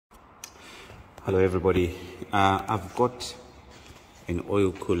Hello everybody, I've got an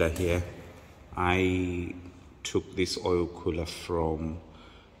oil cooler here. I took this oil cooler from,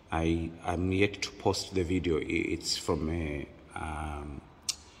 I'm yet to post the video. It's from a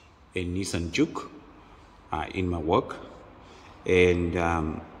Nissan Juke in my work, and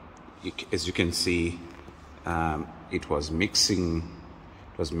as you can see, it was mixing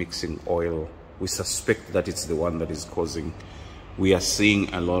oil. We suspect that it's the one that is causing. We are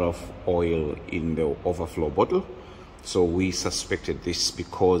seeing a lot of oil in the overflow bottle, so we suspected this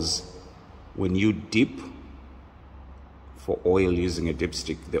because when you dip for oil using a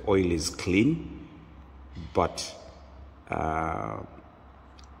dipstick, the oil is clean, but there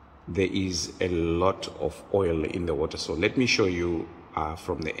is a lot of oil in the water. So let me show you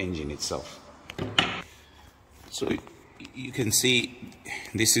from the engine itself. So you can see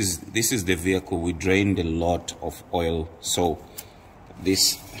this is the vehicle. We drained a lot of oil, so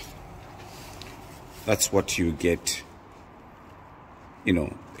that's what you get. You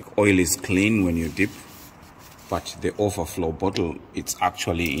know, the oil is clean when you dip, but the overflow bottle, it's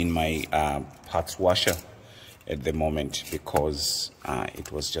actually in my parts washer at the moment because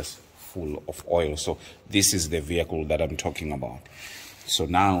it was just full of oil. So this is the vehicle that I'm talking about. So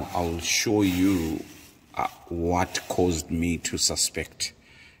now I'll show you what caused me to suspect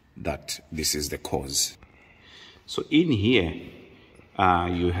that this is the cause. So in here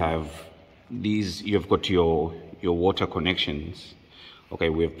you have these, you've got your water connections. Okay,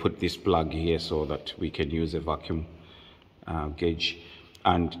 we've put this plug here so that we can use a vacuum gauge,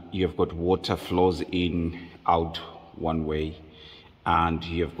 and you've got water flows in, out one way, and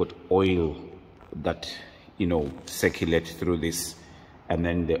you've got oil that, you know, circulate through this, and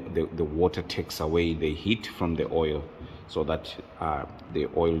then the water takes away the heat from the oil so that the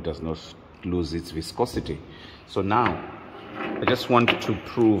oil does not lose its viscosity. So now I just want to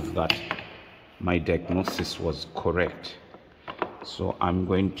prove that my diagnosis was correct. So I'm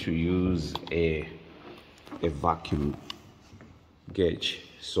going to use a vacuum gauge.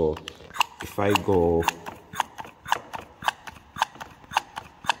 So if I go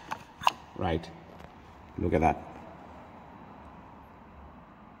right, look at that.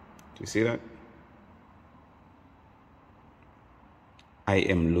 Do you see that? I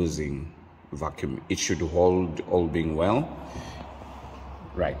am losing vacuum. It should hold, all being well.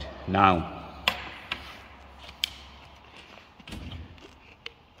 Right, now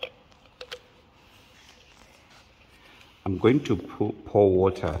I'm going to pour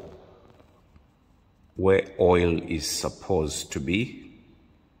water where oil is supposed to be.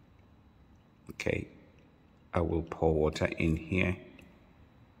 Okay, I will pour water in here.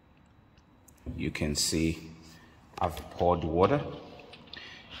 You can see I've poured water.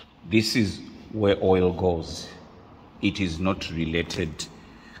 This is where oil goes. It is not related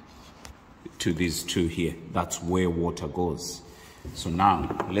to these two here. That's where water goes. So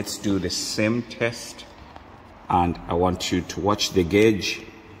now let's do the same test, and I want you to watch the gauge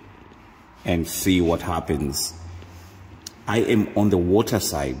and see what happens. I am on the water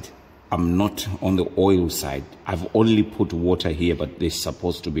side. I'm not on the oil side. I've only put water here, but there's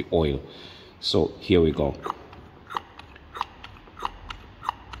supposed to be oil. So here we go.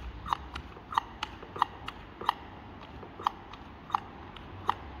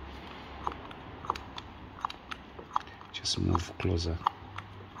 Just move closer.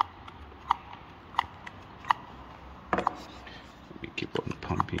 Let me keep on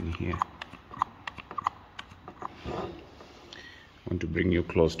pumping here. I want to bring you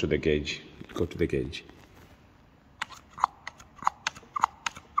close to the gauge. Go to the gauge.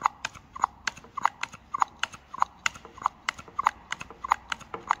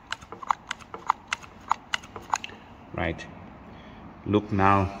 Right. Look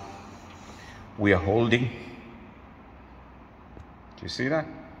now. We are holding. Do you see that?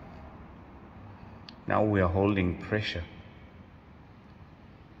 Now we are holding pressure.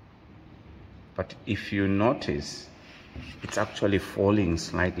 But if you notice, it's actually falling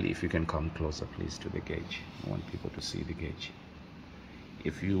slightly. If you can come closer, please, to the gauge. I want people to see the gauge.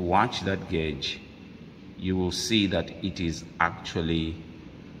 If you watch that gauge, you will see that it is actually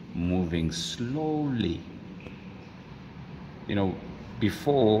moving slowly. You know,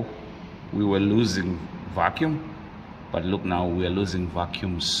 before we were losing vacuum, but look now, we are losing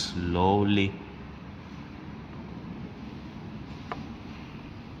vacuum slowly.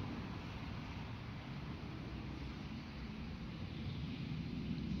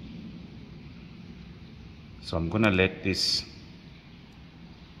 So I'm gonna let this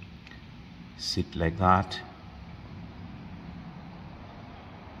sit like that.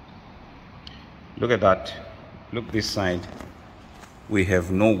 Look at that. Look this side. We have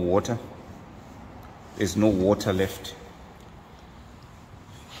no water. There's no water left.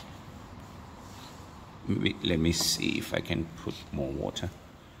 Maybe, let me see if I can put more water.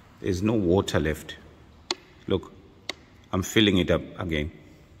 There's no water left. Look, I'm filling it up again.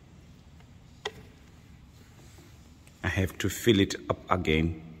 I have to fill it up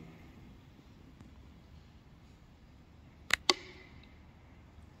again.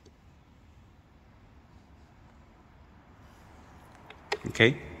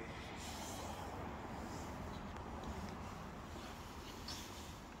 Okay.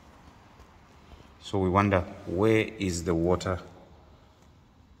 So we wonder, where is the water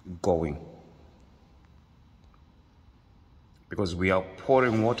going? Because we are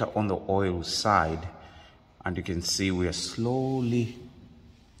pouring water on the oil side, and you can see we are slowly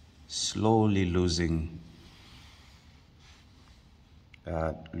losing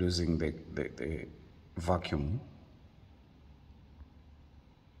the vacuum.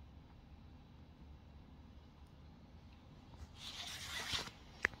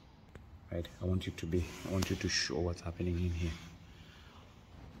 Right, I want you to show what's happening in here.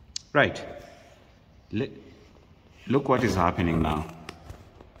 Right, look what is happening now.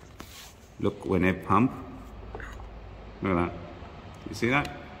 Look, when I pump, look at that. You see that?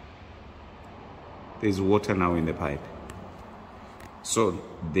 There's water now in the pipe. So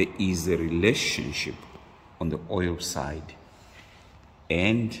there is a relationship on the oil side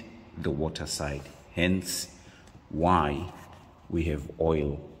and the water side. Hence why we have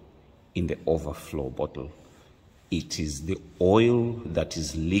oil in the overflow bottle. It is the oil that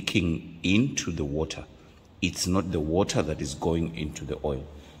is leaking into the water. It's not the water that is going into the oil.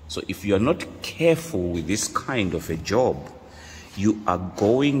 So if you are not careful with this kind of a job, you are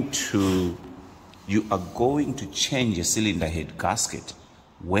going to change a cylinder head gasket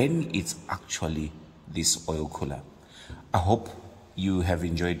when it's actually this oil cooler. I hope you have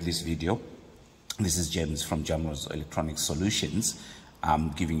enjoyed this video. This is James from Diagnose Electronic Solutions. I'm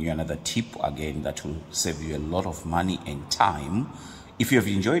giving you another tip again that will save you a lot of money and time. If you have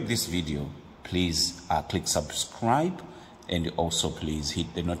enjoyed this video, please click subscribe, and also please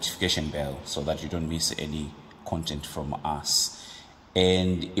hit the notification bell so that you don't miss any content from us.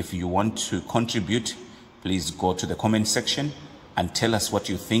 And if you want to contribute, please go to the comment section and tell us what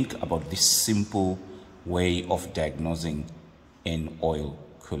you think about this simple way of diagnosing an oil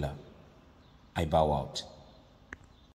cooler. I bow out.